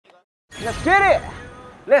Let's get it.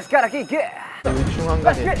 Let's gotta kick it. 중한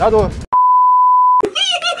가지. 나도.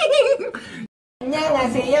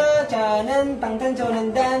 안녕하세요. 저는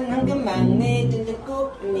방탄소년단 황금 막내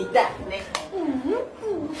쭝괜국입니다. 네.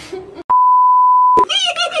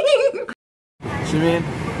 Jimin,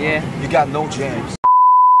 Yeah. you got no chance.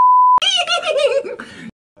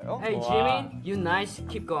 Hey Jimin, you nice.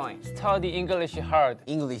 Keep going. Study English hard.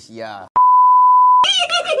 English, yeah.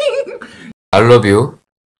 I love you.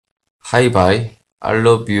 Hi bye. I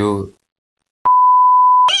love you.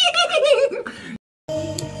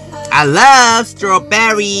 I love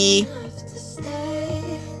strawberry.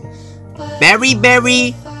 Berry,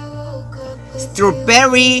 berry.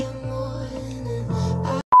 Strawberry.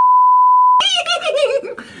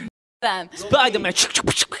 Spider-Man.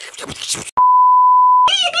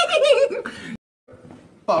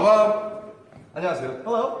 안녕하세요.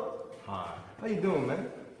 Hello. Hi. How you doing,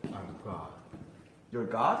 man? I'm God. You're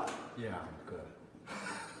God? Yeah, I'm good.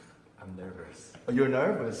 I'm nervous. Oh, you're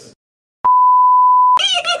nervous.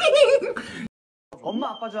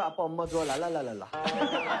 엄마 아빠 좋아, 아빠 엄마 좋아, 랄랄랄랄라.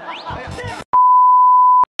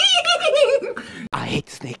 I hate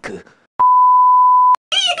snake.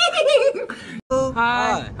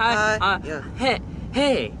 Hi. Yeah.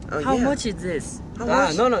 Hey. Oh, How yeah. much is this?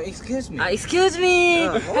 No, excuse me. Excuse me.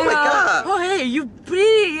 Oh my God. Oh hey, you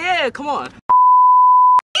pretty. Yeah, come on.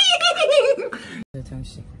 태영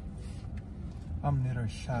씨. I'm little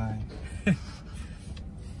shy.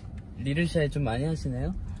 리를 샤이 좀 많이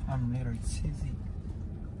하시네요. I'm little cheesy.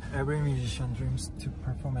 Every musician dreams to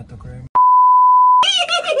perform at the Grammy.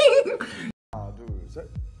 하나, 둘, 셋.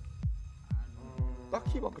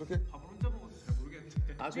 딱히 막 그렇게.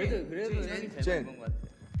 아 그래도 형이 잘 먹은 것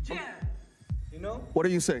같아. You know? What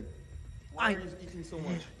are you saying? Why are you eating so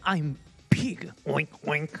much? I'm pig. Oink,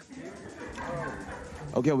 oink.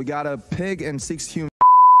 Okay, we got a pig and 6 humans.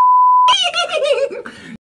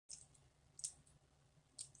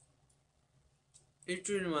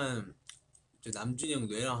 일주일만 남준이 형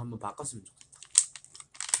뇌랑 한번 바꿨으면 좋겠다.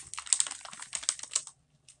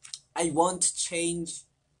 I want to change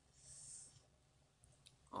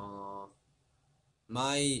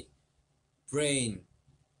my brain.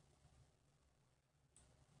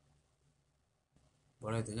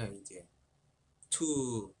 뭐라 해야 되냐 이게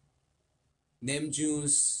to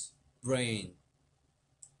남준's brain.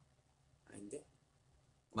 아닌데?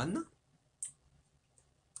 맞나?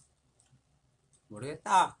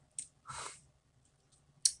 모르겠다.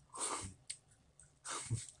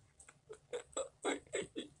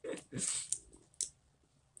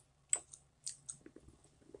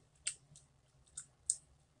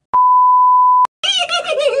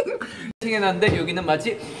 생각났는데 여기는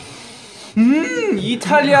마치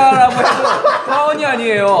이탈리아라고 해도 과언이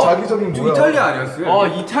아니에요. 자기적인 뭐야? 이탈리아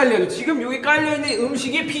아니었어요? 이탈리아. 지금 여기 깔려있는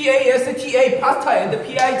음식이 PASTA 파스타 앤드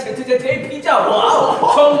PIZZA 피자.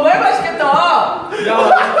 와우, 정말 맛있겠다. 야,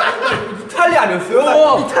 이탈리아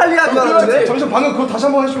아니었어요? 이탈리아 줄 알았는데? 그렇지. 잠시만 방금 그거 다시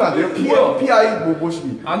한번 해주면 안 돼요? PI 뭐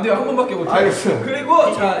뭐시기? 안 돼요. 한 번밖에 못해요. 알겠어요.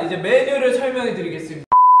 그리고 자 이제 메뉴를 설명해 드리겠습니다.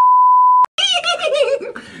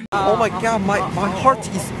 Oh my God, my heart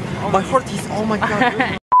is, oh my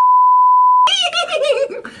God.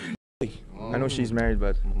 I know she's married,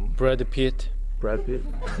 but Brad Pitt. Brad Pitt.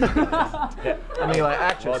 I mean, like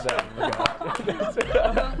actress.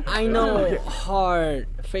 I know her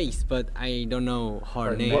face, but I don't know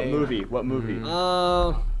her name. What movie? What movie?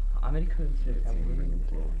 아메리칸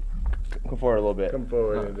Come forward a little bit. Come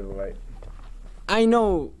forward a little bit. I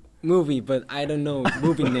know movie, but I don't know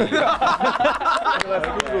movie name. Let's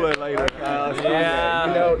Google it later.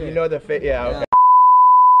 Yeah. You know the fit. Yeah. Okay.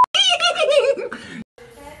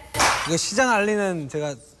 이거 시장 알리는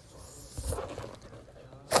제가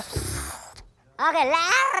Okay,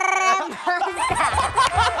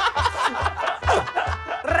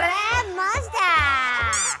 Red Monster.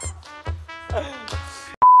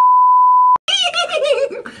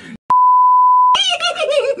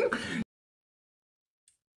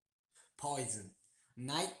 poison.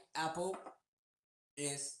 Night apple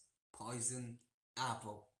is poison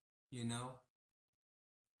apple. You know?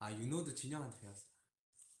 You know도 진영한테 배웠어.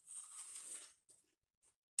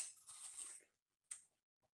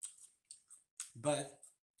 But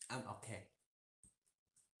I'm okay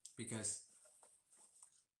because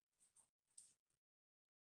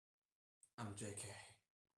I'm JK.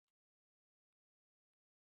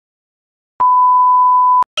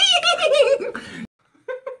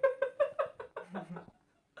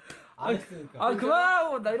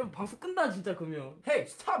 그만하고 나 이러면 방송 끝나 진짜 그러면. Hey,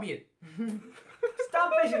 stop it.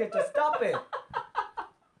 Stop it이겠죠. Stop it.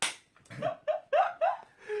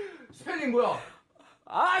 스펠링 뭐야?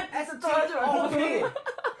 S 또 하지 말고.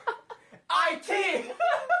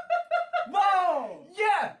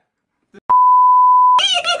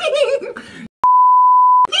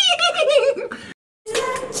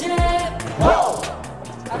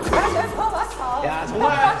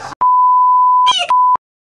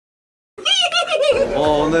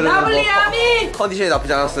 오늘은 Lovely, Ami. 컨디션이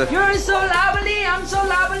나쁘지 않았어요. You're so lovely, I'm so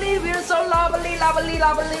lovely, we're so lovely, lovely,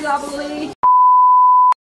 lovely, lovely.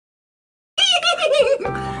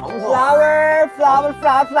 Flower, flower,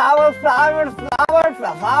 flower, flower, flower,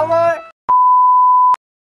 flower, flower.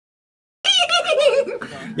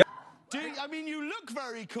 I mean, you look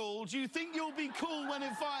very cool. Do you think you'll be cool when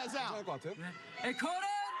it fires out? Hey, Conan,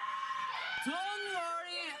 don't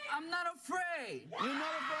worry, I'm not afraid. You're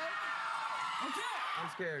not afraid? Okay. I'm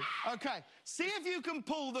scared. Okay, see if you can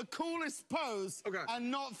pull the coolest pose and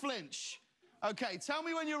not flinch. Okay, tell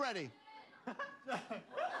me when you're ready.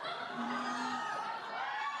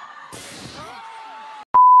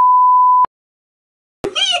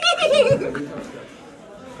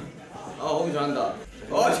 호비 잘한다.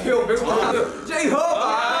 재호 배고파. 재호.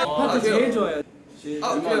 파트 제일 좋아요. 재호.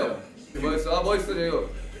 멋있어. 멋있어 재호.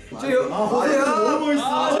 재호. 너무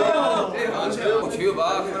멋있어. 재호. 재호 봐.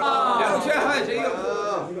 야, 재호 하이 재호.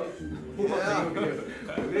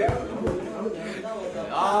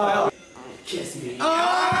 키스 미.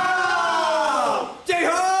 재호.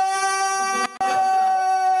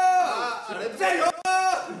 재호.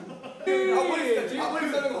 머리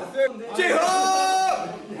쓰는 거 봤어요? 재호.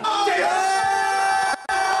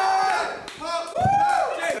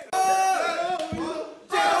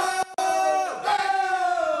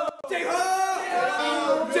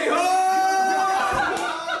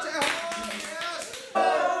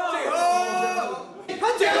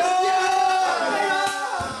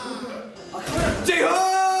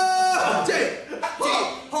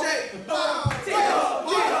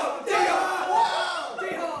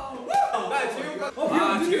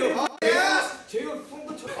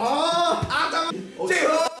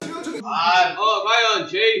 과연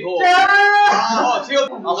제이호. 제이호.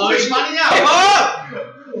 열심히 하느냐?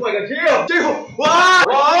 오마이갓 제이호. 제이호. 와,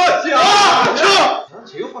 제이호.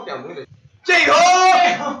 제이호밖에 안 보이네. 제이호.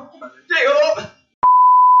 제이호.